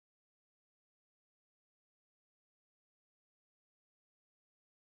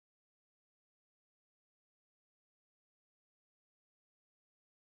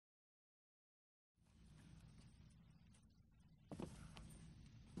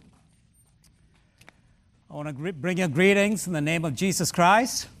I want to bring you greetings in the name of Jesus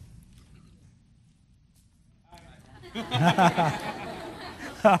Christ. All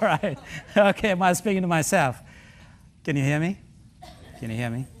right. Okay, am I speaking to myself? Can you hear me? Can you hear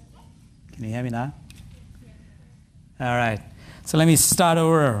me? Can you hear me now? All right. So let me start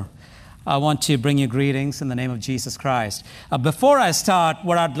over. I want to bring you greetings in the name of Jesus Christ. Before I start,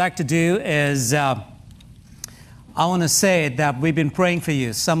 what I'd like to do is I want to say that we've been praying for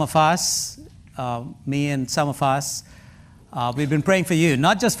you. Some of us, me and some of us, we've been praying for you,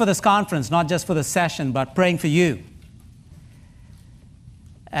 not just for this conference, not just for the session, but praying for you.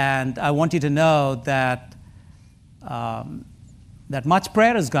 And I want you to know that that much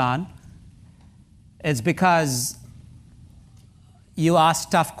prayer has gone. It's because you ask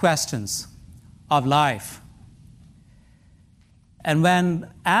tough questions of life. And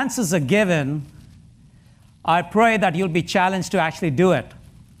when answers are given, I pray that you'll be challenged to actually do it.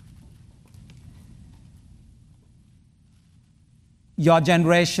 Your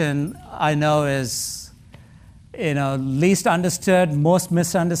generation, I know, is, least understood, most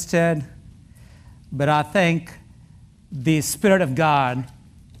misunderstood. But I think the Spirit of God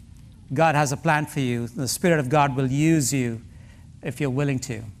has a plan for you. The Spirit of God will use you if you're willing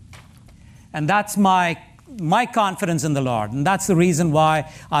to. And that's my confidence in the Lord. And that's the reason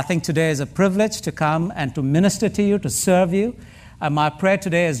why I think today is a privilege to come and to minister to you, to serve you. And my prayer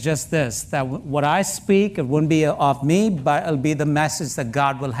today is just this, that what I speak, it won't be of me, but it'll be the message that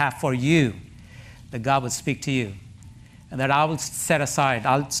God will have for you, that God will speak to you. And that I will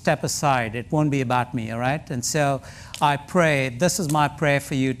I'll step aside. It won't be about me, all right? And so I pray, this is my prayer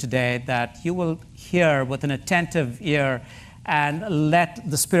for you today, that you will hear with an attentive ear and let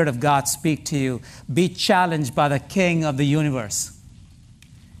the Spirit of God speak to you. Be challenged by the King of the universe.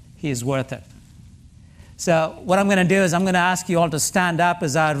 He is worth it. So what I'm going to do is I'm going to ask you all to stand up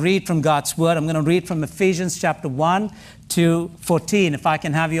as I read from God's Word. I'm going to read from Ephesians chapter 1 to 14. If I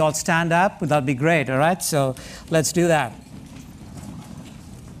can have you all stand up, that'd be great, all right? So let's do that.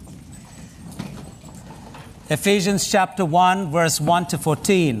 Ephesians chapter 1, verse 1 to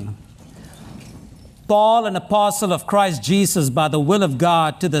 14. Paul, an apostle of Christ Jesus by the will of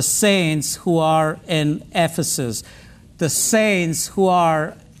God, to the saints who are in Ephesus. The saints who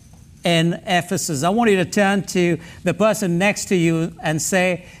are in Ephesus. I want you to turn to the person next to you and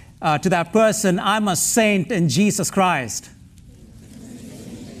say to that person, I'm a saint in Jesus Christ.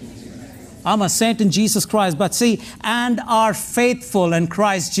 I'm a saint in Jesus Christ. But see, and are faithful in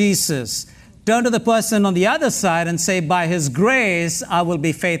Christ Jesus. Turn to the person on the other side and say, by His grace, I will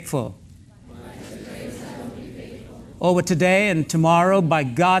be faithful. Over today and tomorrow, by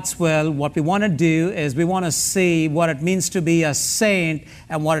God's will, what we want to do is we want to see what it means to be a saint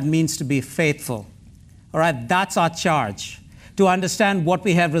and what it means to be faithful. All right, that's our charge. To understand what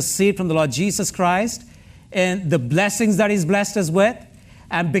we have received from the Lord Jesus Christ and the blessings that He's blessed us with.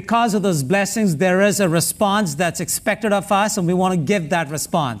 And because of those blessings, there is a response that's expected of us, and we want to give that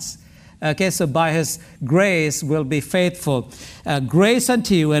response. Okay, so by His grace, we'll be faithful. Grace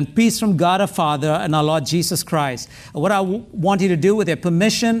unto you and peace from God our Father and our Lord Jesus Christ. What I want you to do with your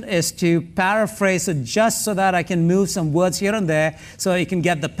permission is to paraphrase it just so that I can move some words here and there so you can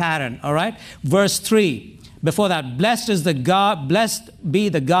get the pattern, all right? Verse 3. Before that, blessed be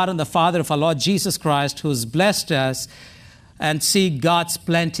the God and the Father of our Lord Jesus Christ, who's blessed us, and see God's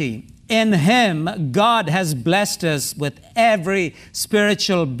plenty. In Him, God has blessed us with every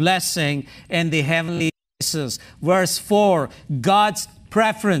spiritual blessing in the heavenly places. Verse 4, God's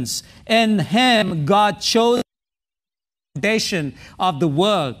preference. In Him, God chose the foundation of the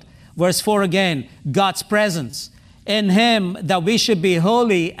world. Verse 4 again, God's presence. In Him, that we should be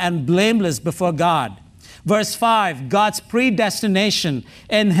holy and blameless before God. Verse 5, God's predestination.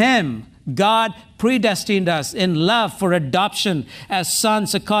 In Him, God predestined us in love for adoption as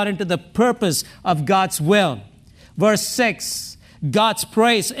sons according to the purpose of God's will. Verse 6, God's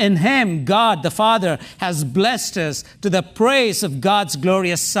praise. In Him, God the Father has blessed us to the praise of God's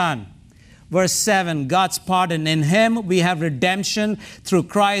glorious Son. Verse 7, God's pardon. In Him we have redemption through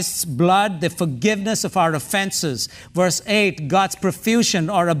Christ's blood, the forgiveness of our offenses. Verse 8, God's profusion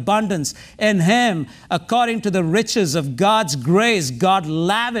or abundance. In Him, according to the riches of God's grace, God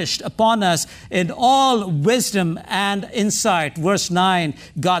lavished upon us in all wisdom and insight. Verse 9,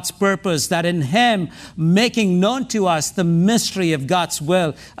 God's purpose, that in Him making known to us the mystery of God's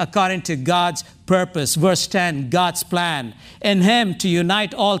will, according to God's purpose. Verse 10, God's plan. In Him to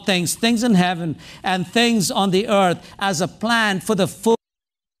unite all things, things in heaven and things on the earth, as a plan for the full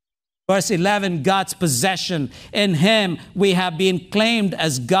Verse 11, God's possession. In him we have been claimed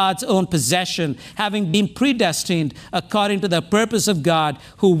as God's own possession, having been predestined according to the purpose of God,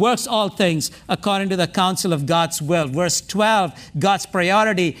 who works all things according to the counsel of God's will. Verse 12, God's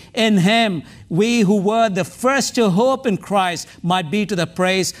priority. In him we who were the first to hope in Christ might be to the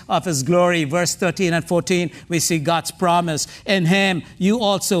praise of his glory. Verse 13 and 14, we see God's promise. In him you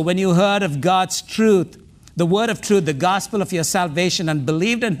also, when you heard of God's truth, the word of truth, the gospel of your salvation, and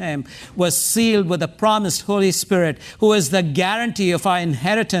believed in him, was sealed with the promised Holy Spirit, who is the guarantee of our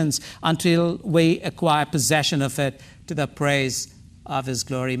inheritance until we acquire possession of it, to the praise of his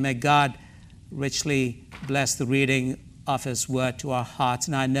glory. May God richly bless the reading of his word to our hearts.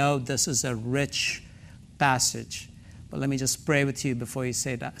 And I know this is a rich passage, but let me just pray with you before you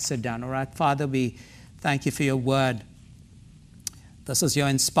sit down. All right, Father, we thank you for your word. This is your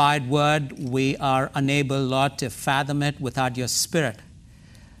inspired word. We are unable, Lord, to fathom it without your Spirit.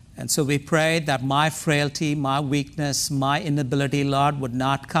 And so we pray that my frailty, my weakness, my inability, Lord, would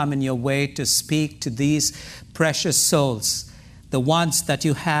not come in your way to speak to these precious souls, the ones that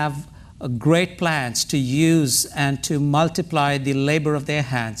you have great plans to use and to multiply the labor of their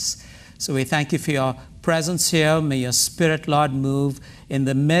hands. So we thank you for your presence here. May your Spirit, Lord, move in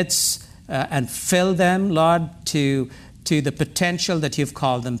the midst and fill them, Lord, to the potential that you've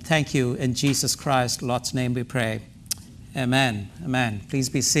called them. Thank you. In Jesus Christ, Lord's name we pray. Amen. Amen. Please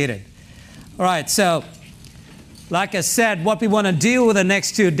be seated. All right, so like I said, what we want to do over the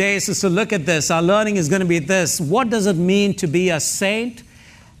next 2 days is to look at this. Our learning is going to be this. What does it mean to be a saint?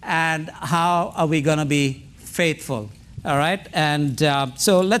 And how are we going to be faithful? All right, and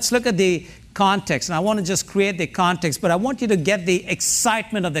so let's look at the context. And I want to just create the context, but I want you to get the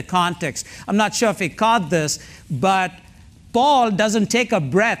excitement of the context. I'm not sure if you caught this, but Paul doesn't take a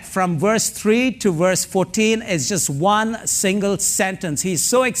breath from verse 3 to verse 14. It's just one single sentence. He's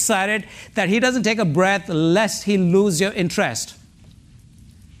so excited that he doesn't take a breath lest he lose your interest.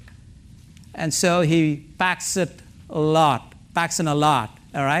 And so he packs in a lot,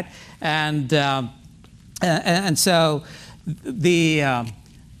 all right? And so the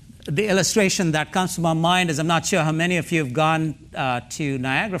illustration that comes to my mind is, I'm not sure how many of you have gone to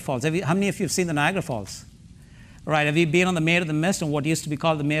Niagara Falls. How many of you have seen the Niagara Falls? Right, have you been on the Maid of the Mist, and what used to be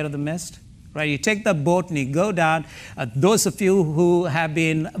called the Maid of the Mist? Right, you take the boat and you go down. Those of you who have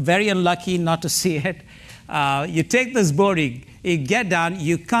been very unlucky not to see it, you take this boat, you get down,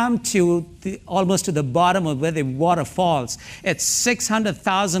 you come to almost to the bottom of where the water falls. It's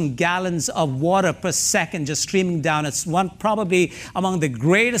 600,000 gallons of water per second just streaming down. It's probably among the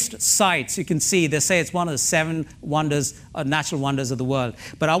greatest sights you can see. They say it's one of the 7 wonders, natural wonders of the world.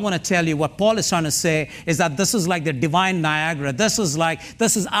 But I want to tell you what Paul is trying to say is that this is like the divine Niagara. This is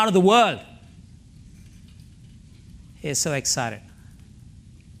out of the world. He's so excited.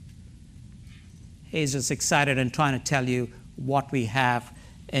 He's just excited and trying to tell you what we have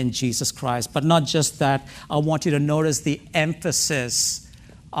in Jesus Christ. But not just that, I want you to notice the emphasis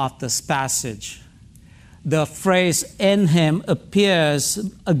of this passage. The phrase "in him" appears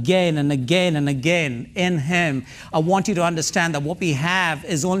again and again and again. In him. I want you to understand that what we have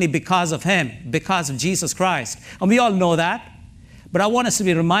is only because of him, because of Jesus Christ. And we all know that. But I want us to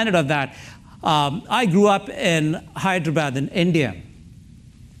be reminded of that. I grew up in Hyderabad in India.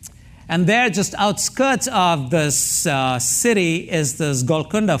 And there, just outskirts of this city, is this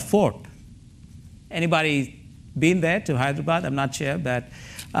Golconda Fort. Anybody been there to Hyderabad? I'm not sure, but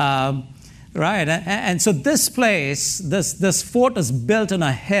right. And so this place, this fort is built on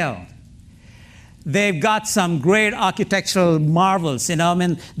a hill. They've got some great architectural marvels. I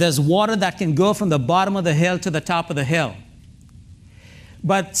mean, there's water that can go from the bottom of the hill to the top of the hill.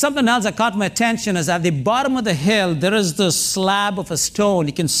 But something else that caught my attention is at the bottom of the hill, there is this slab of a stone.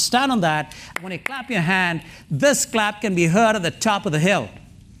 You can stand on that. When you clap your hand, this clap can be heard at the top of the hill.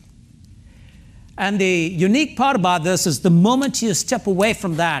 And the unique part about this is the moment you step away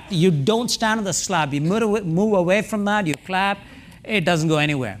from that, you don't stand on the slab. You move away from that, you clap, it doesn't go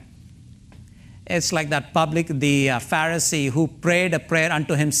anywhere. It's like that the Pharisee who prayed a prayer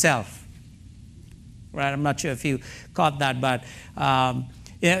unto himself. Right, I'm not sure if you caught that, but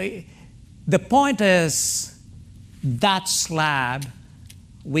the point is that slab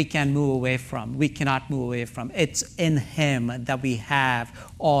we can move away from. We cannot move away from. It's in him that we have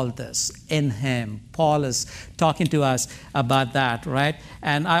all this. In him. Paul is talking to us about that, right?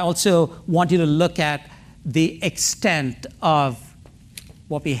 And I also want you to look at the extent of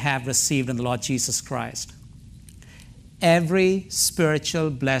what we have received in the Lord Jesus Christ. Every spiritual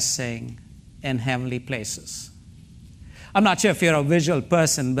blessing in heavenly places. I'm not sure if you're a visual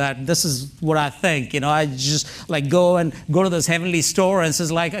person, but this is what I think. I just like go to this heavenly store and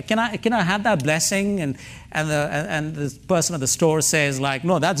says like, can I have that blessing? And the person at the store says like,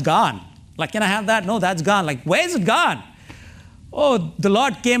 no, that's gone. Like, can I have that? No, that's gone. Like, where is it gone? Oh, the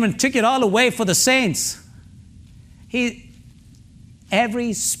Lord came and took it all away for the saints.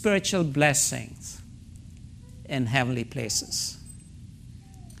 Every spiritual blessings in heavenly places.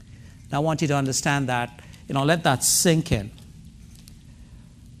 Now, I want you to understand that. Let that sink in.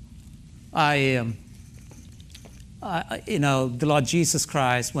 The Lord Jesus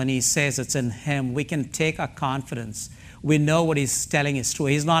Christ, when He says it's in Him, we can take our confidence. We know what He's telling is true.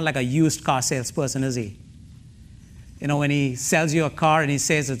 He's not like a used car salesperson, is He? When He sells you a car and He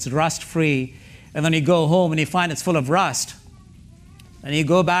says it's rust-free, and then you go home and you find it's full of rust. And you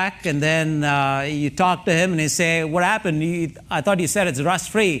go back and then you talk to Him and you say, what happened? I thought you said it's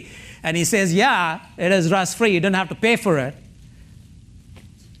rust-free. And He says, yeah, it is rust-free. You don't have to pay for it.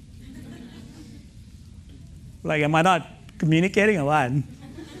 Like, am I not communicating or what?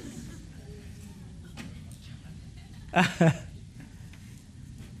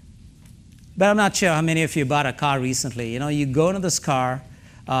 But I'm not sure how many of you bought a car recently. You go into this car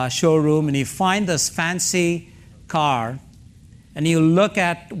showroom and you find this fancy car. And you look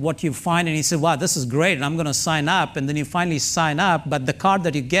at what you find and you say, wow, this is great, and I'm going to sign up. And then you finally sign up, but the car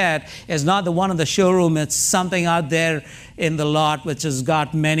that you get is not the one in the showroom. It's something out there in the lot which has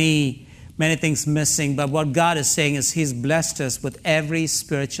got many, many things missing. But what God is saying is He's blessed us with every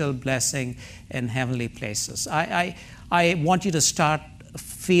spiritual blessing in heavenly places. I want you to start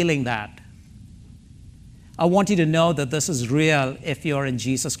feeling that. I want you to know that this is real if you're in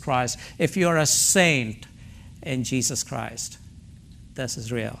Jesus Christ. If you're a saint in Jesus Christ. This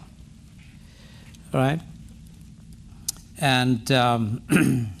is real. All right? And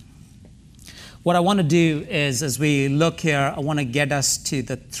what I want to do is, as we look here, I want to get us to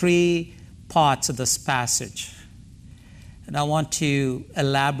the 3 parts of this passage. And I want to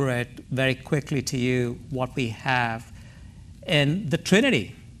elaborate very quickly to you what we have in the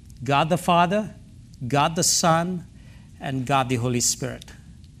Trinity. God the Father, God the Son, and God the Holy Spirit.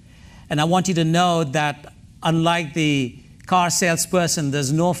 And I want you to know that unlike the car salesperson,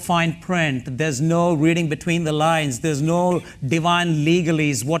 there's no fine print, there's no reading between the lines, there's no divine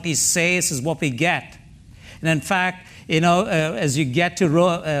legalese. What He says is what we get. And in fact, as you get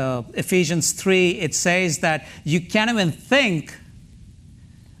to Ephesians 3, it says that you can't even think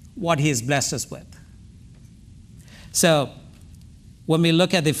what He has blessed us with. So when we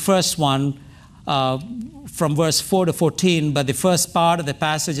look at the first one, from verse 4 to 14, but the first part of the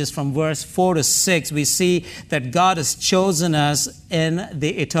passage is from verse 4 to 6. We see that God has chosen us in the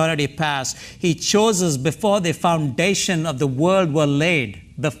eternity past. He chose us before the foundation of the world were laid.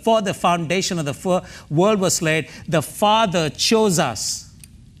 Before the foundation of the world was laid, the Father chose us.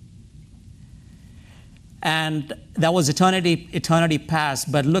 And that was eternity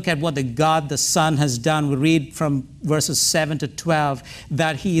past. But look at what God the Son has done. We read from verses 7 to 12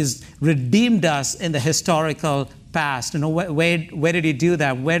 that He has redeemed us in the historical past. Where did He do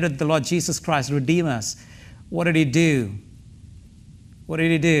that? Where did the Lord Jesus Christ redeem us? What did He do? What did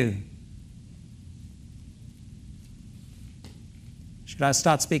He do? Should I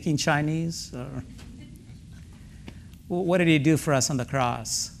start speaking Chinese? Or what did He do for us on the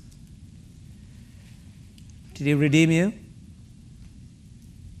cross? Did He redeem you?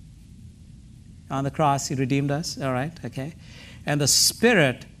 On the cross, He redeemed us. All right, okay. And the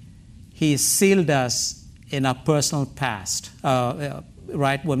Spirit, He sealed us in our personal past.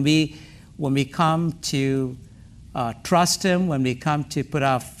 Right? When we come to trust Him, when we come to put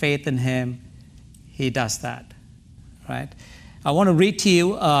our faith in Him, He does that. Right? I want to read to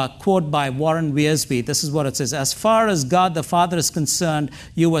you a quote by Warren Wiersbe. This is what it says. As far as God the Father is concerned,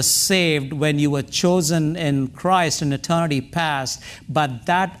 you were saved when you were chosen in Christ in eternity past, but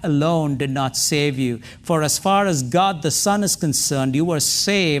that alone did not save you. For as far as God the Son is concerned, you were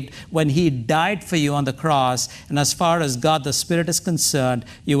saved when He died for you on the cross. And as far as God the Spirit is concerned,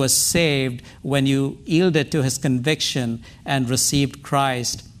 you were saved when you yielded to His conviction and received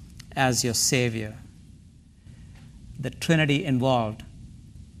Christ as your Savior. The Trinity involved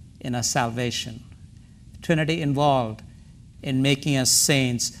in our salvation. The Trinity involved in making us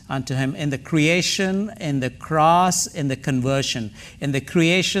saints unto Him in the creation, in the cross, in the conversion. In the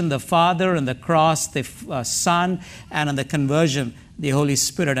creation, the Father, in the cross, the Son, and in the conversion, the Holy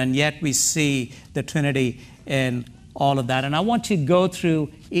Spirit. And yet we see the Trinity in all of that. And I want to go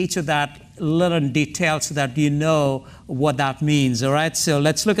through each of that little detail so that you know what that means. All right, so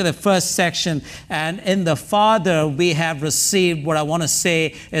let's look at the first section. And in the Father, we have received, what I want to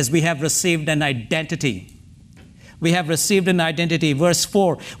say is we have received an identity. We have received an identity. Verse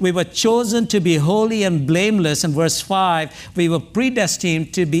 4, we were chosen to be holy and blameless. In verse 5, we were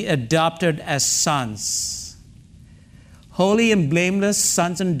predestined to be adopted as sons. Holy and blameless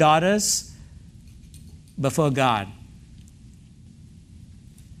sons and daughters before God.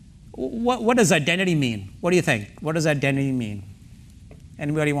 What does identity mean? What do you think? What does identity mean?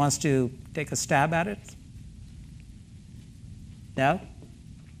 Anybody wants to take a stab at it? No?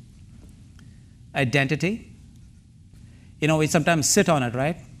 Identity. You know, we sometimes sit on it,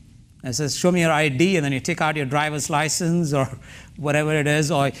 right? It says, show me your ID, and then you take out your driver's license or whatever it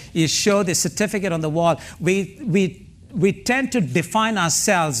is, or you show the certificate on the wall. We tend to define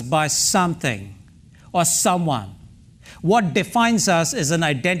ourselves by something or someone. What defines us is an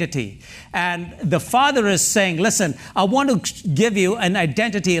identity. And the Father is saying, listen, I want to give you an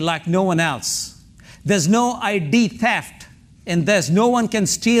identity like no one else. There's no ID theft in this. No one can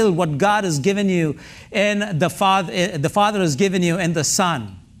steal what God has given you in the Father has given you in the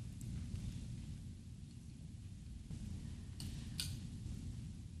Son.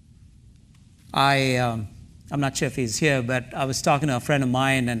 I'm not sure if he's here, but I was talking to a friend of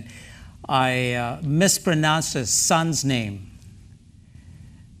mine, and I mispronounced his son's name.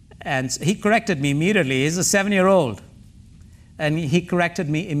 And he corrected me immediately. He's a 7-year-old. And he corrected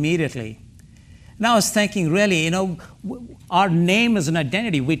me immediately. And I was thinking, really, you know, our name is an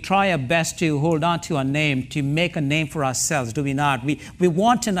identity. We try our best to hold on to our name, to make a name for ourselves, do we not? We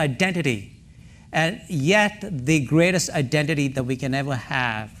want an identity. And yet, the greatest identity that we can ever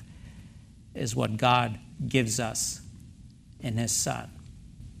have is what God gives us in His Son.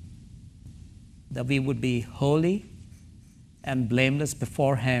 That we would be holy and blameless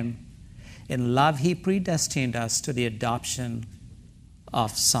before Him. In love, He predestined us to the adoption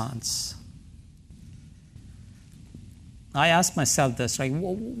of sons. I ask myself this, like,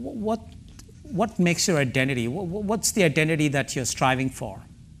 what makes your identity? What's the identity that you're striving for?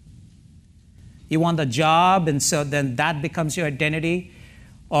 You want the job, and so then that becomes your identity?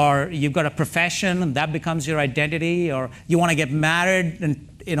 Or you've got a profession, and that becomes your identity? Or you want to get married,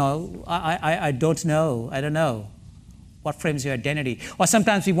 and, you know, I don't know. I don't know. What frames your identity? Or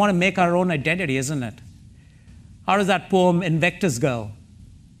sometimes we want to make our own identity, isn't it? How does that poem Invictus go?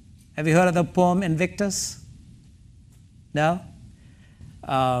 Have you heard of the poem Invictus? No?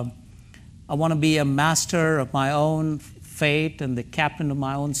 I want to be a master of my own fate and the captain of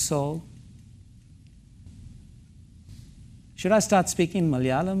my own soul. Should I start speaking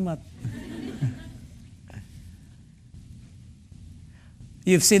Malayalam?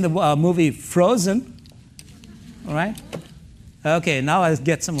 You've seen the movie Frozen, all right? Okay, now I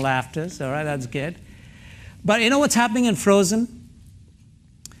get some laughters, all right, that's good. But you know what's happening in Frozen?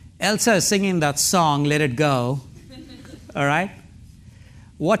 Elsa is singing that song, Let It Go, all right?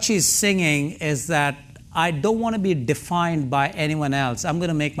 What she's singing is that I don't want to be defined by anyone else. I'm going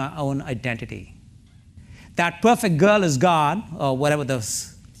to make my own identity. That perfect girl is gone, or whatever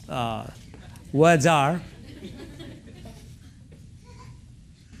those words are.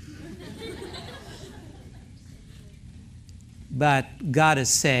 But God is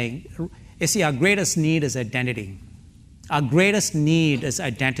saying, you see, our greatest need is identity. Our greatest need is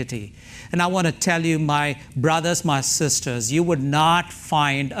identity. And I want to tell you, my brothers, my sisters, you would not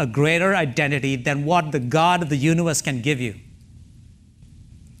find a greater identity than what the God of the universe can give you.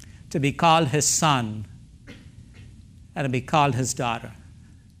 To be called His son and to be called His daughter.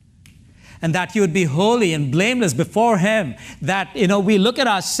 And that you would be holy and blameless before Him. That, you know, we look at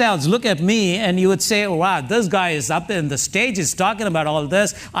ourselves, look at me, and you would say, oh, wow, this guy is up in the stage, he's talking about all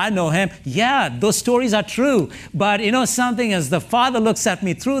this. I know him. Yeah, those stories are true. But you know something, as the Father looks at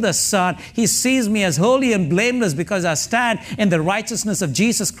me through the Son, He sees me as holy and blameless because I stand in the righteousness of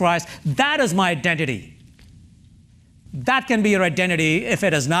Jesus Christ. That is my identity. That can be your identity if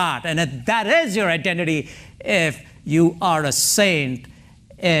it is not. And that is your identity if you are a saint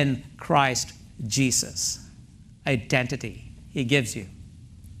in Christ Jesus. Identity He gives you.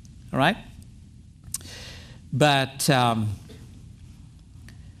 All right? But I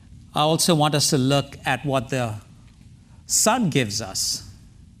also want us to look at what the Son gives us.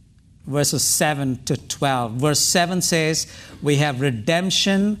 Verses 7 to 12. Verse 7 says, we have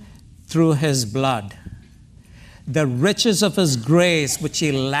redemption through His blood. The riches of His grace which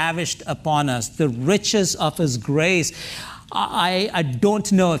He lavished upon us. The riches of His grace. I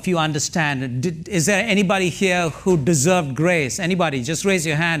don't know if you understand. Is there anybody here who deserved grace? Anybody? Just raise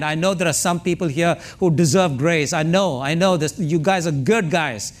your hand. I know there are some people here who deserve grace. I know this. You guys are good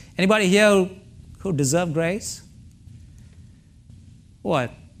guys. Anybody here who deserve grace?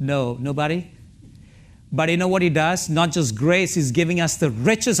 What? No, nobody? But you know what He does? Not just grace, He's giving us the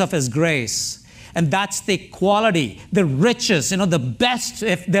riches of His grace. And that's the quality, the riches, the best,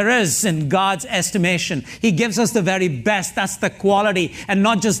 if there is in God's estimation. He gives us the very best. That's the quality. And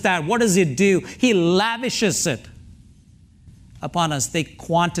not just that. What does He do? He lavishes it upon us, the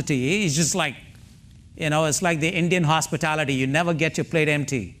quantity. It's just like, it's like the Indian hospitality. You never get your plate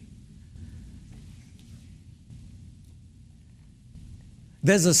empty.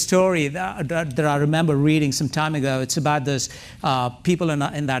 There's a story that I remember reading some time ago. It's about this people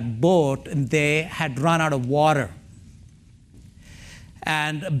in that boat, and they had run out of water.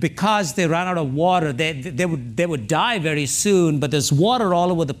 And because they ran out of water, they would die very soon, but there's water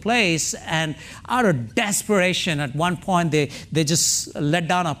all over the place. And out of desperation, at one point, they just let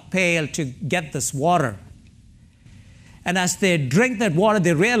down a pail to get this water. And as they drink that water,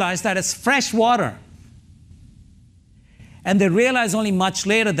 they realize that it's fresh water. And they realize only much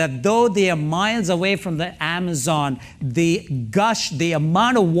later that though they are miles away from the Amazon, the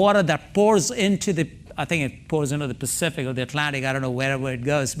amount of water that pours into I think it pours into the Pacific or the Atlantic, I don't know wherever it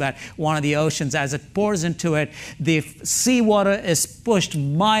goes, but one of the oceans, as it pours into it, the seawater is pushed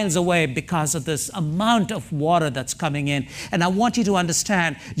miles away because of this amount of water that's coming in. And I want you to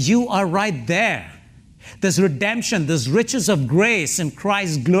understand, you are right there. This redemption, this riches of grace in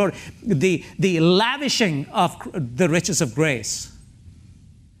Christ's glory, the lavishing of the riches of grace,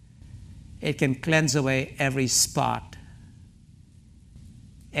 it can cleanse away every spot,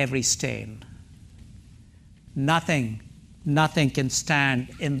 every stain. Nothing can stand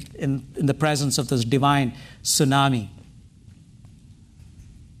in the presence of this divine tsunami.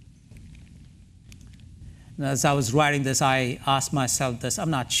 And as I was writing this, I asked myself this.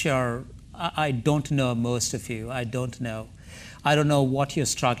 I'm not sure. I don't know most of you. I don't know. I don't know what you're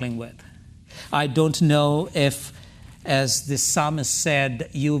struggling with. I don't know if, as the psalmist said,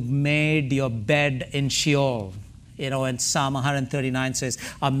 you've made your bed in Sheol. And Psalm 139 says,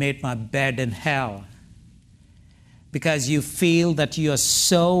 I made my bed in hell. Because you feel that you are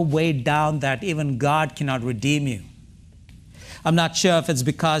so weighed down that even God cannot redeem you. I'm not sure if it's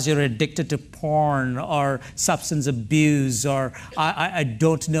because you're addicted to porn or substance abuse, or I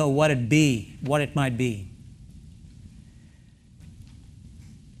don't know what it might be.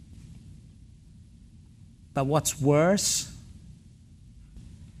 But what's worse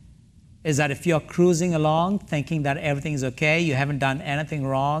is that if you're cruising along thinking that everything's okay, you haven't done anything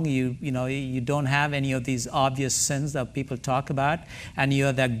wrong, you don't have any of these obvious sins that people talk about, and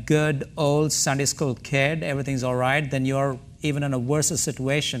you're that good old Sunday school kid, everything's all right, then you're even in a worse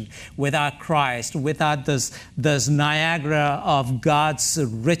situation without Christ, without this Niagara of God's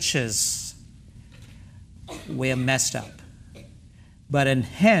riches. We're messed up. But in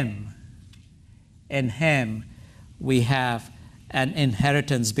Him, we have an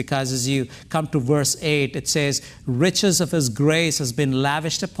inheritance, because as you come to verse 8, it says, riches of His grace has been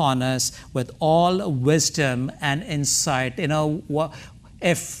lavished upon us with all wisdom and insight.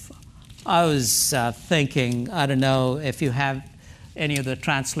 If I was thinking, I don't know if you have any of the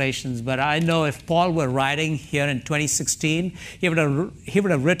translations, but I know if Paul were writing here in 2016, he would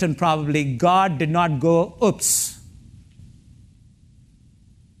have written probably, God did not go, oops.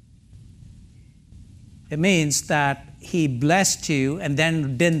 It means that He blessed you and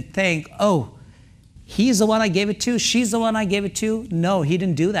then didn't think, oh, he's the one I gave it to, she's the one I gave it to. No, He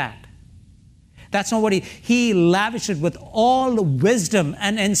didn't do that. That's not what He lavished it with all wisdom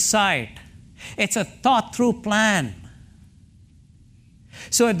and insight. It's a thought through plan.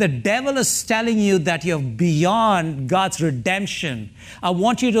 So if the devil is telling you that you're beyond God's redemption, I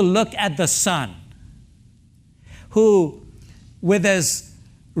want you to look at the Son, who with His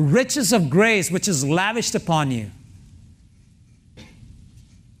riches of grace, which is lavished upon you,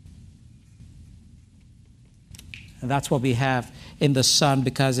 and that's what we have in the Son,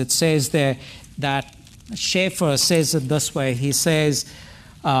 because it says there that Schaeffer says it this way. He says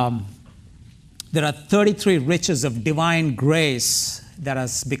there are 33 riches of divine grace that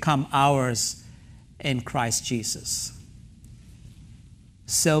has become ours in Christ Jesus.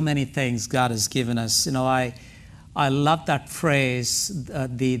 So many things God has given us. I love that phrase,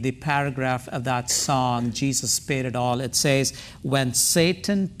 the paragraph of that song, Jesus paid it all. It says, when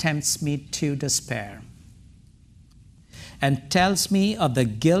Satan tempts me to despair and tells me of the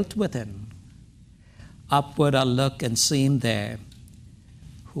guilt within, upward I look and see Him there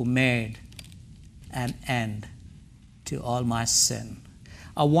who made an end to all my sin.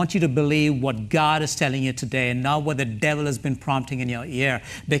 I want you to believe what God is telling you today and not what the devil has been prompting in your ear.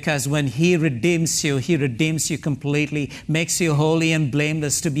 Because when He redeems you completely, makes you holy and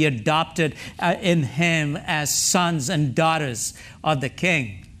blameless to be adopted in Him as sons and daughters of the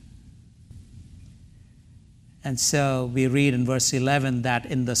King. And so we read in verse 11 that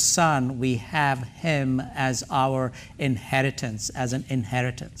in the Son we have him as our inheritance, as an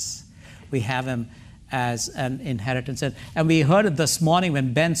inheritance. We have him as an inheritance. And we heard it this morning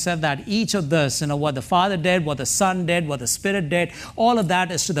when Ben said that each of this, what the Father did, what the Son did, what the Spirit did, all of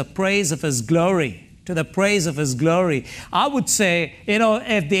that is to the praise of his glory. To the praise of his glory. I would say,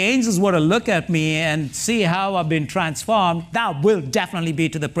 if the angels were to look at me and see how I've been transformed, that will definitely be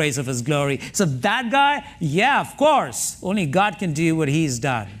to the praise of his glory. So that guy, yeah, of course, only God can do what he's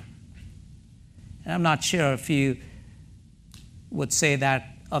done. And I'm not sure if you would say that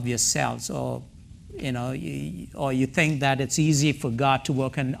of yourselves, or you think that it's easy for God to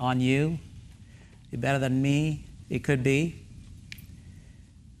work on you. You're better than me. It could be.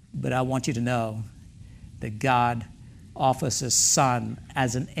 But I want you to know that God offers his Son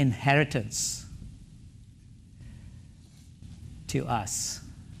as an inheritance to us.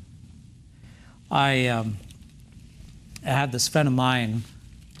 I had this friend of mine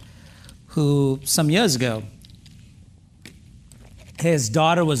who, some years ago, his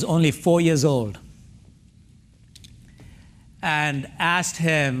daughter was only 4 years old, and asked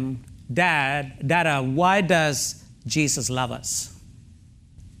him, Dada, why does Jesus love us?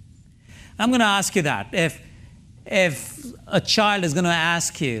 I'm going to ask you that. If a child is going to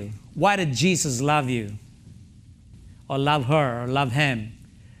ask you, why did Jesus love you? Or love her, or love him?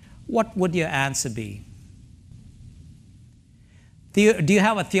 What would your answer be? Do you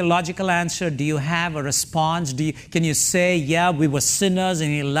have a theological answer? Do you have a response? Can you say, yeah, we were sinners and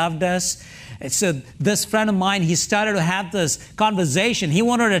he loved us? And so this friend of mine, he started to have this conversation. He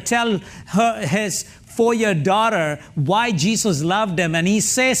wanted to tell his 4-year daughter why Jesus loved him. And he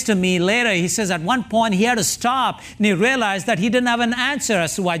says to me later, he says at one point he had to stop and he realized that he didn't have an answer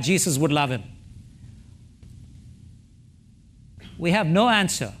as to why Jesus would love him. We have no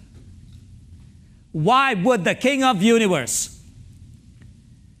answer. Why would the King of the universe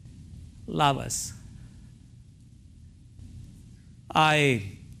love us? I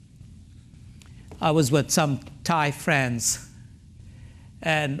was with some Thai friends,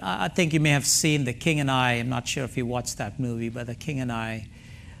 and I think you may have seen The King and I. I'm not sure if you watched that movie, but The King and I.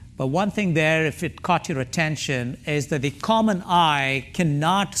 But one thing there, if it caught your attention, is that the common eye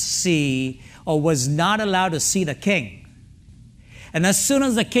cannot see, or was not allowed to see, the king. And as soon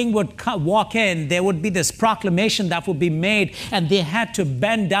as the king would walk in, there would be this proclamation that would be made, and they had to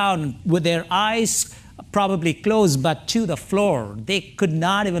bend down with their eyes probably closed, but to the floor. They could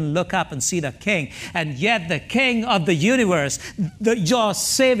not even look up and see the king. And yet the King of the universe, your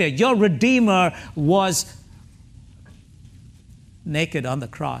Savior, your Redeemer, was naked on the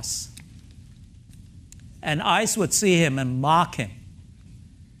cross. And eyes would see him and mock him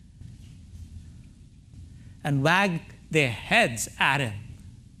and wag their heads at him.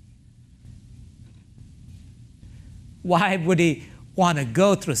 Why would he want to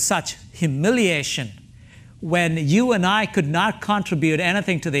go through such humiliation when you and I could not contribute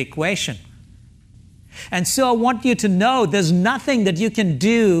anything to the equation? And so I want you to know there's nothing that you can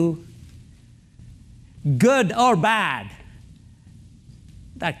do, good or bad,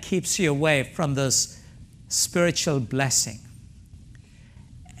 that keeps you away from this spiritual blessing.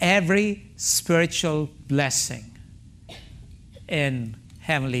 Every spiritual blessing in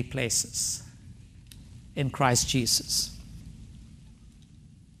heavenly places in Christ Jesus.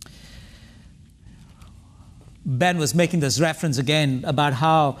 Ben was making this reference again about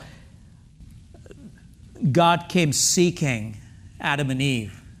how God came seeking Adam and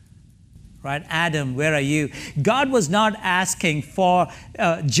Eve. Right? Adam, where are you? God was not asking for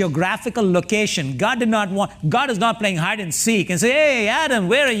geographical location. God is not playing hide and seek and say, hey, Adam,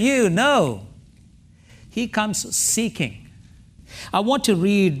 where are you? No. He comes seeking. I want to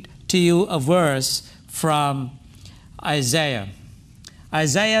read to you a verse from Isaiah.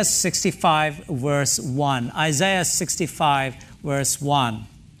 Isaiah 65, verse 1. Isaiah 65, verse 1.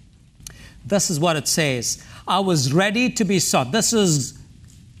 This is what it says. I was ready to be sought. This is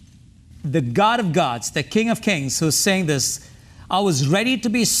the God of gods, the King of kings, who's saying this. I was ready to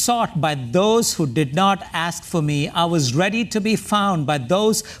be sought by those who did not ask for me. I was ready to be found by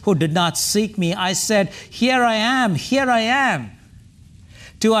those who did not seek me. I said, here I am, here I am.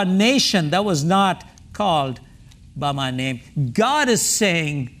 To a nation that was not called by my name. God is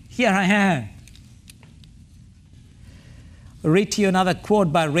saying, here I am. I'll read to you another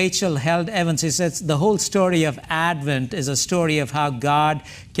quote by Rachel Held Evans. He says, the whole story of Advent is a story of how God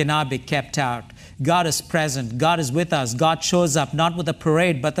cannot be kept out. God is present. God is with us. God shows up not with a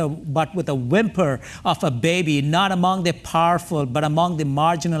parade, but with a whimper of a baby, not among the powerful, but among the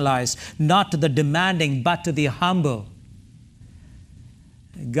marginalized, not to the demanding, but to the humble.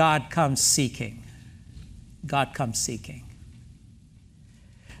 God comes seeking. God comes seeking.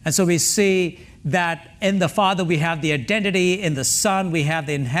 And so we see that in the Father we have the identity, in the Son we have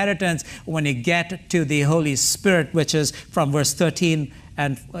the inheritance. When you get to the Holy Spirit, which is from verse 13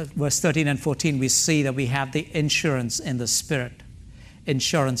 and 14, we see that we have the insurance in the Spirit.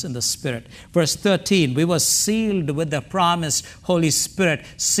 Insurance in the Spirit. Verse 13, we were sealed with the promised Holy Spirit.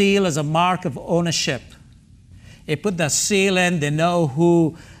 Seal is a mark of ownership. They put the seal in, they know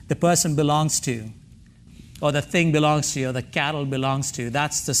who the person belongs to, or the thing belongs to, or the cattle belongs to.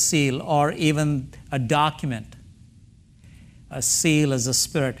 That's the seal, or even a document. A seal is a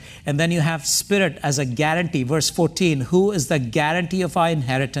Spirit. And then you have Spirit as a guarantee. Verse 14, who is the guarantee of our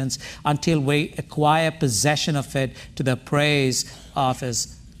inheritance until we acquire possession of it to the praise of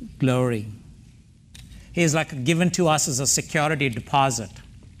His glory. He is like given to us as a security deposit.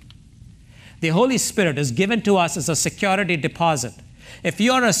 The Holy Spirit is given to us as a security deposit. If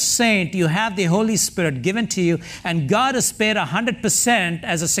you're a saint, you have the Holy Spirit given to you, and God has paid 100%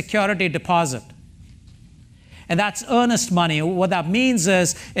 as a security deposit. And that's earnest money. What that means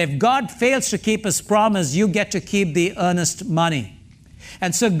is, if God fails to keep His promise, you get to keep the earnest money.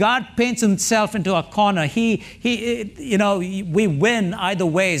 And so God paints Himself into a corner. We win either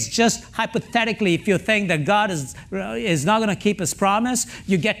ways. Just hypothetically, if you think that God is not going to keep His promise,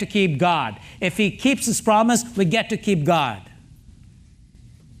 you get to keep God. If He keeps His promise, we get to keep God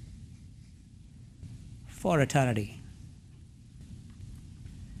for eternity.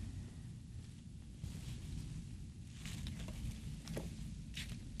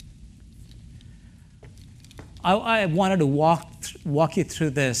 I wanted to walk you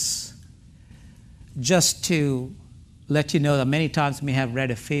through this just to let you know that many times we have read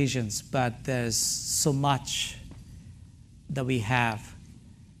Ephesians, but there's so much that we have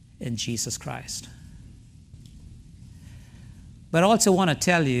in Jesus Christ. But I also want to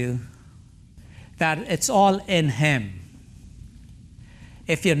tell you that it's all in Him.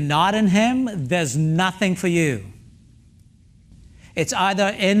 If you're not in Him, there's nothing for you. It's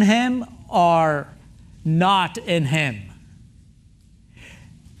either in Him or not in Him.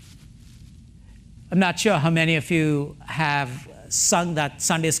 I'm not sure how many of you have sung that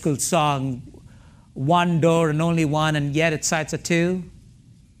Sunday school song, one door and only one, and yet its sides are two.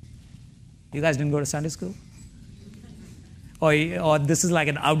 You guys didn't go to Sunday school? Or this is like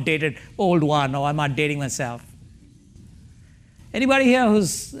an outdated old one, or am I dating myself? Anybody here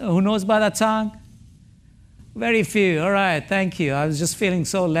who knows about that song? Very few. All right, thank you. I was just feeling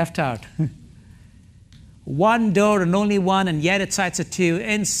so left out. One door and only one, and yet its sides are two,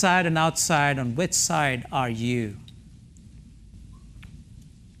 inside and outside. On which side are you?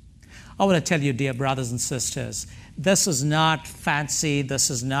 I want to tell you, dear brothers and sisters, this is not fancy.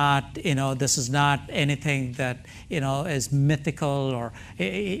 This is not anything that is mythical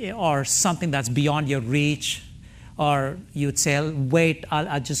or something that's beyond your reach. Or you'd say, wait,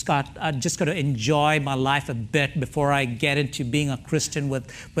 I just got to enjoy my life a bit before I get into being a Christian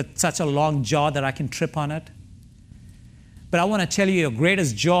with such a long jaw that I can trip on it. But I want to tell you, your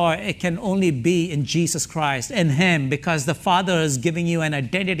greatest joy, it can only be in Jesus Christ, in Him, because the Father is giving you an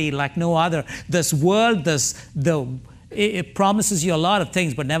identity like no other. This world, it promises you a lot of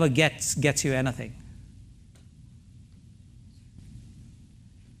things, but never gets you anything.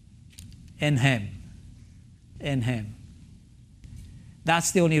 In Him. In Him.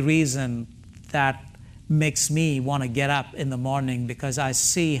 That's the only reason that makes me want to get up in the morning, because I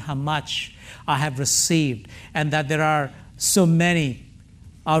see how much I have received, and that there are so many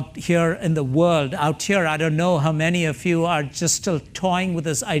out here in the world. Out here, I don't know how many of you are just still toying with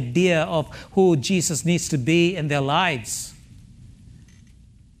this idea of who Jesus needs to be in their lives.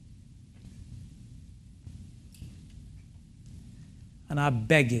 And I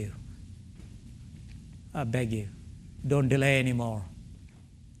beg you, don't delay anymore.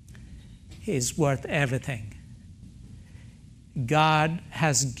 He's worth everything. God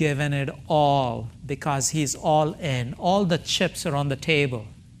has given it all because He's all in. All the chips are on the table.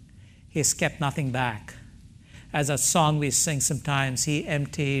 He's kept nothing back. As a song we sing sometimes, He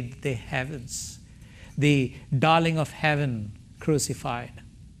emptied the heavens, the darling of heaven crucified.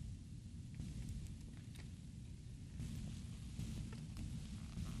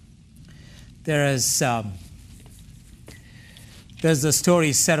 There's the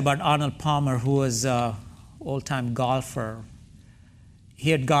story said about Arnold Palmer, who was an old-time golfer. he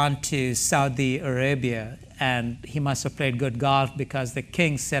had gone to Saudi Arabia, and he must have played good golf because the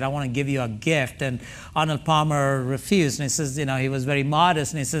king said, I want to give you a gift. And Arnold Palmer refused. And he says, he was very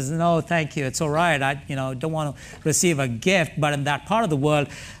modest. And he says, no, thank you. It's all right. I, don't want to receive a gift. But in that part of the world,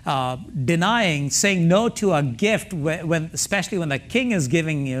 saying no to a gift, especially when the king is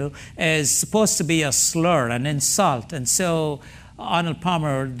giving you, is supposed to be a slur, an insult. And so Arnold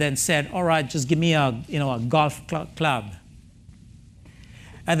Palmer then said, all right, just give me a golf club.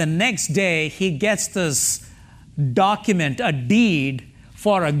 And the next day, he gets this document, a deed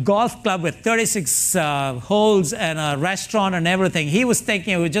for a golf club with 36 holes and a restaurant and everything. He was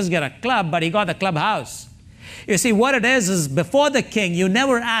thinking he would just get a club, but he got the clubhouse. You see, what it is before the king, you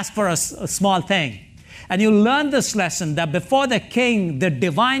never ask for a small thing. And you learn this lesson that before the king, the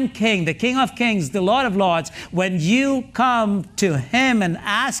divine king, the King of Kings, the Lord of Lords, when you come to him and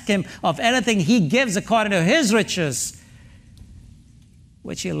ask him of anything, he gives according to his riches,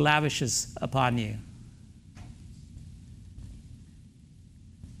 which he lavishes upon you.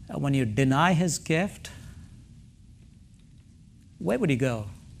 And when you deny his gift, where would he go?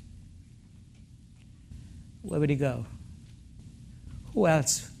 Where would he go? Who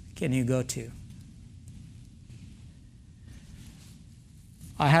else can you go to?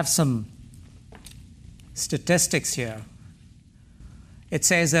 I have some statistics here. It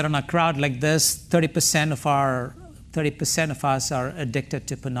says that in a crowd like this, 30% of us are addicted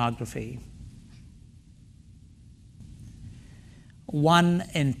to pornography. 1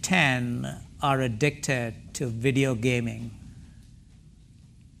 in 10 are addicted to video gaming.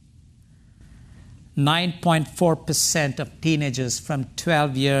 9.4% of teenagers from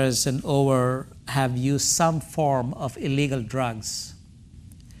 12 years and over have used some form of illegal drugs.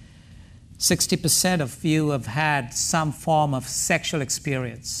 60% of you have had some form of sexual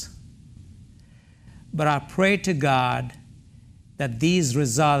experience. But I pray to God that these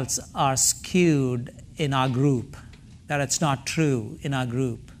results are skewed in our group, that it's not true in our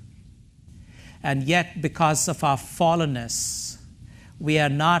group. And yet, because of our fallenness, we are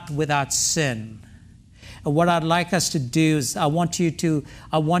not without sin. And what I'd like us to do is I want you to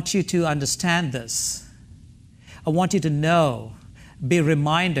understand this. I want you to know, be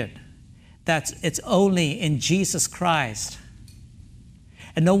reminded that it's only in Jesus Christ.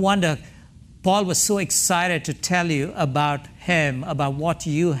 And no wonder Paul was so excited to tell you about him, about what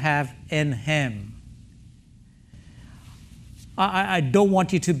you have in him. I don't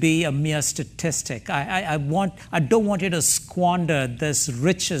want you to be a mere statistic. I don't want you to squander this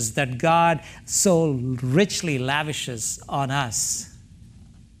riches that God so richly lavishes on us.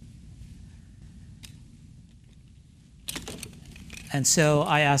 And so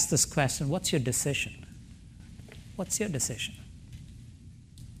I ask this question, what's your decision? What's your decision?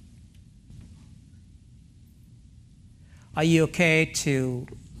 Are you okay to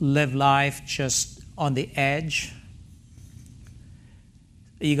live life just on the edge?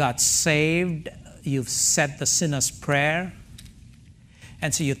 You got saved, you've said the sinner's prayer,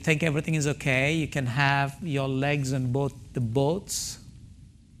 and so you think everything is okay. You can have your legs in both the boats.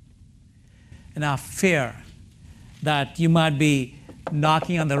 And I fear that you might be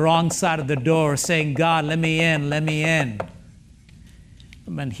knocking on the wrong side of the door saying, God, let me in, let me in.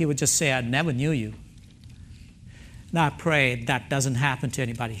 And he would just say, I never knew you. Now I pray that doesn't happen to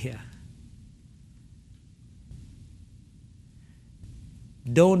anybody here.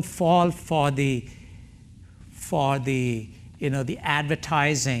 Don't fall for the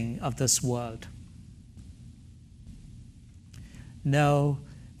advertising of this world. Know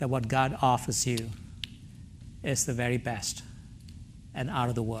that what God offers you is the very best and out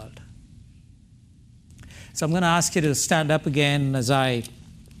of the world. So I'm going to ask you to stand up again as I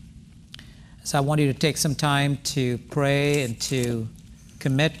want you to take some time to pray and to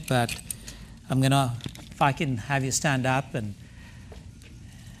commit, but if I can have you stand up and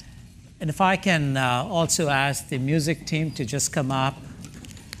if I can also ask the music team to just come up.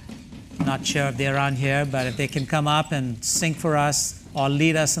 I'm not sure if they're around here, but if they can come up and sing for us or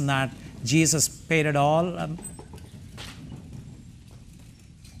lead us in that Jesus paid it all.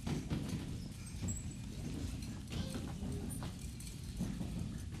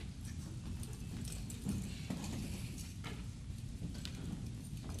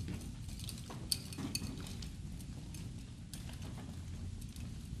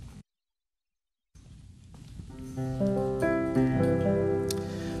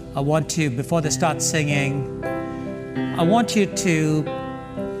 I want to, before they start singing, I want you to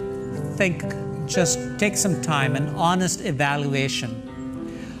think, just take some time, an honest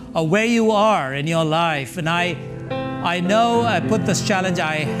evaluation of where you are in your life. And I know I put this challenge,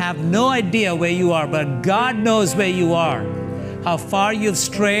 I have no idea where you are, but God knows where you are. how far you've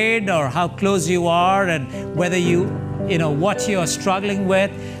strayed or how close you are, and whether what you are struggling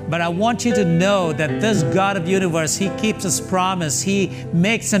with. But I want you to know that this God of the universe, He keeps His promise. He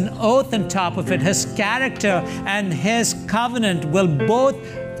makes an oath on top of it. His character and His covenant will both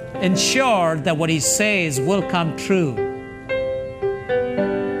ensure that what He says will come true.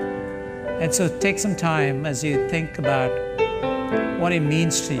 And so take some time as you think about what He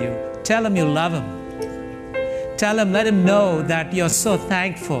means to you. Tell Him you love Him. Tell Him, let Him know that you're so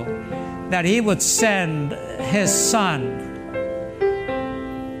thankful that He would send His Son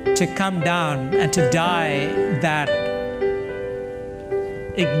to come down and to die that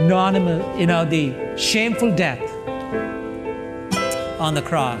ignominious, the shameful death on the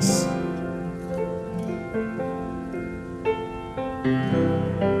cross.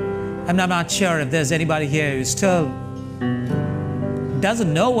 I'm not sure if there's anybody here who still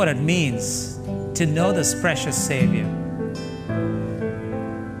doesn't know what it means to know this precious Savior.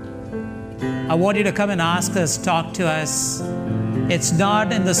 I want you to come and ask us, talk to us. It's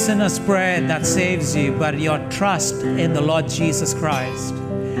not in the sinner's prayer that saves you, but your trust in the Lord Jesus Christ.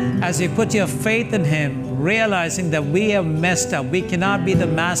 As you put your faith in Him, realizing that we have messed up, we cannot be the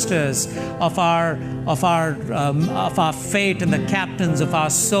masters of our fate and the captains of our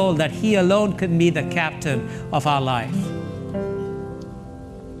soul, that He alone can be the captain of our life.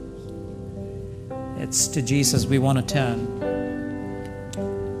 It's to Jesus we want to turn.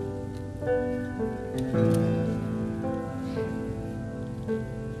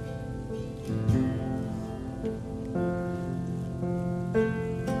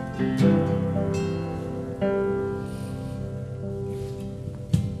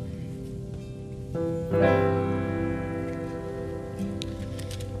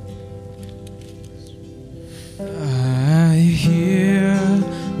 I hear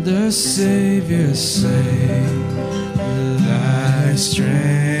the Savior say, thy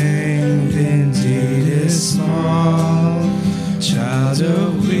strength indeed is small. Child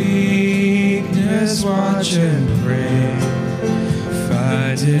of weakness, watch and pray.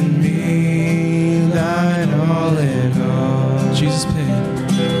 Find in me thine all in all. Jesus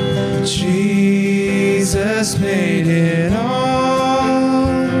paid. Jesus paid it all.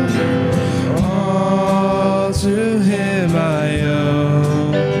 All to Him I owe.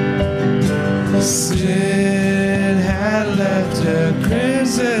 Sin had left a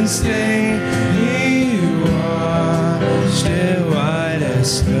crimson stain. He washed it white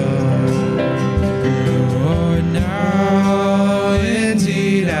as snow. Lord, now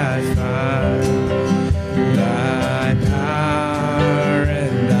indeed I find thy power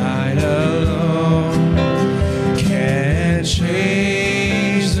and thine alone can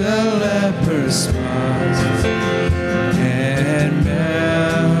change the leper's spots and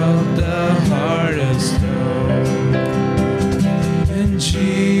melt the heart of stone. And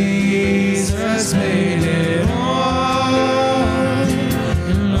Jesus made it all,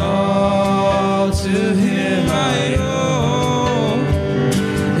 and all to Him I owe.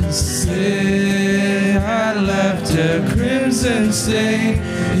 And sin had left a crimson stain.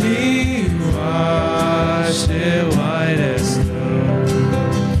 He washed it white as snow.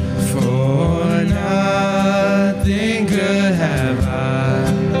 For nothing good have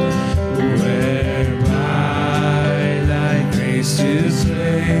I, whereby thy grace to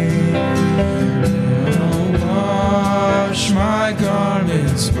claim. Oh, wash my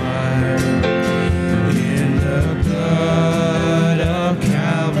garments white in the blood of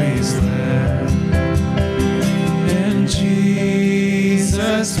Calvary's Lamb. And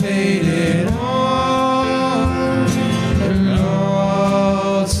Jesus paid it all, and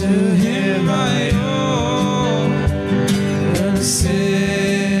all to Him I owe. And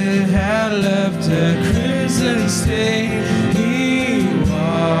sin had left a crimson stain. He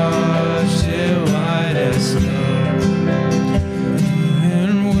washed it white as snow.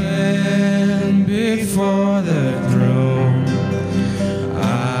 And when before the throne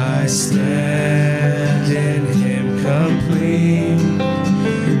I stand in Him complete,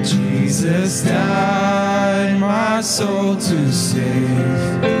 Jesus died my soul to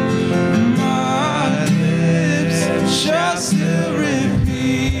save. My lips shall still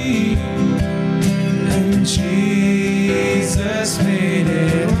repeat, and Jesus paid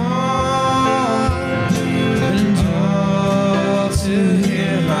it all, and all to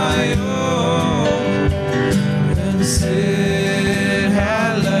Him I owe. And sin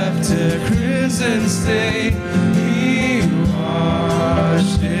had left a crimson stain. He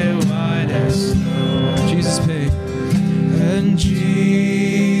washed it white as snow. Jesus paid. And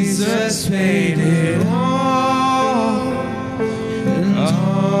Jesus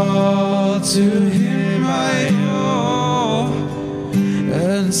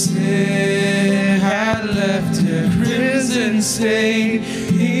When sin had left her crimson stain,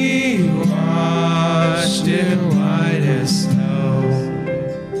 He washed it white as snow.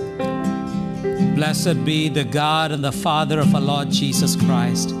 Blessed be the God and the Father of our Lord Jesus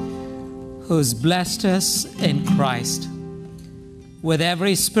Christ, who's blessed us in Christ with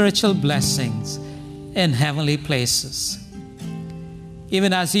every spiritual blessings in heavenly places,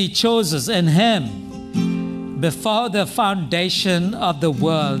 even as He chose us in Him before the foundation of the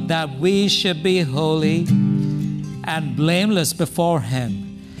world, that we should be holy and blameless before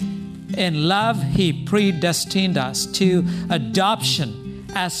Him. In love, He predestined us to adoption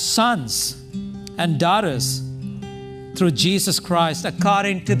as sons and daughters through Jesus Christ,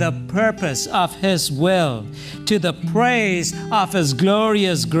 according to the purpose of His will, to the praise of His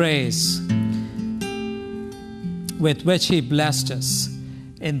glorious grace, with which He blessed us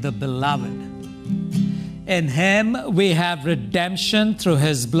in the Beloved. In Him we have redemption through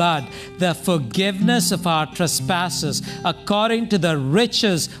His blood, the forgiveness of our trespasses, according to the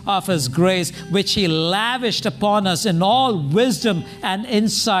riches of His grace, which He lavished upon us in all wisdom and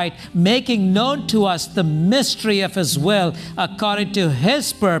insight, making known to us the mystery of His will, according to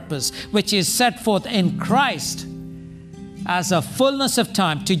His purpose, which is set forth in Christ as a fullness of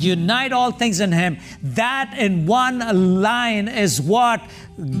time, to unite all things in Him. That in one line is what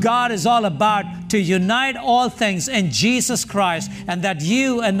God is all about, to unite all things in Jesus Christ, and that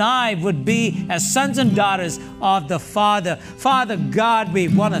you and I would be as sons and daughters of the Father. Father God, we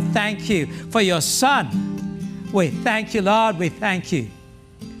want to thank You for Your Son. We thank You, Lord. We thank You.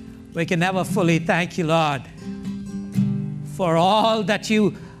 We can never fully thank You, Lord, for all that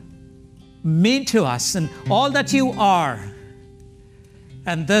You mean to us and all that You are.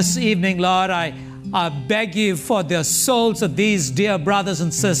 And this evening, Lord, I beg You for the souls of these dear brothers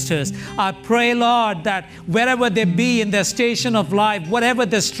and sisters. I pray, Lord, that wherever they be in their station of life, whatever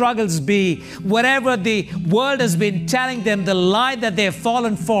their struggles be, whatever the world has been telling them, the lie that they've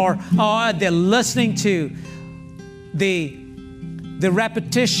fallen for, or they're listening to, the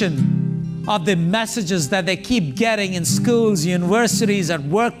repetition of the messages that they keep getting in schools, universities, at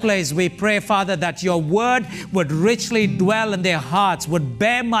workplace, we pray, Father, that Your word would richly dwell in their hearts, would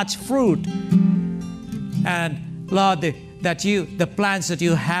bear much fruit. And Lord, the plans that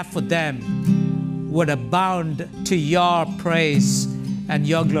You have for them would abound to Your praise and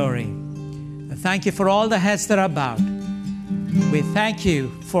Your glory. And thank You for all the heads that are bowed. We thank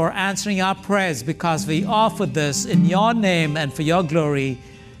You for answering our prayers, because we offer this in Your name and for Your glory.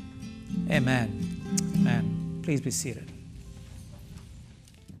 Amen. Amen. Please be seated.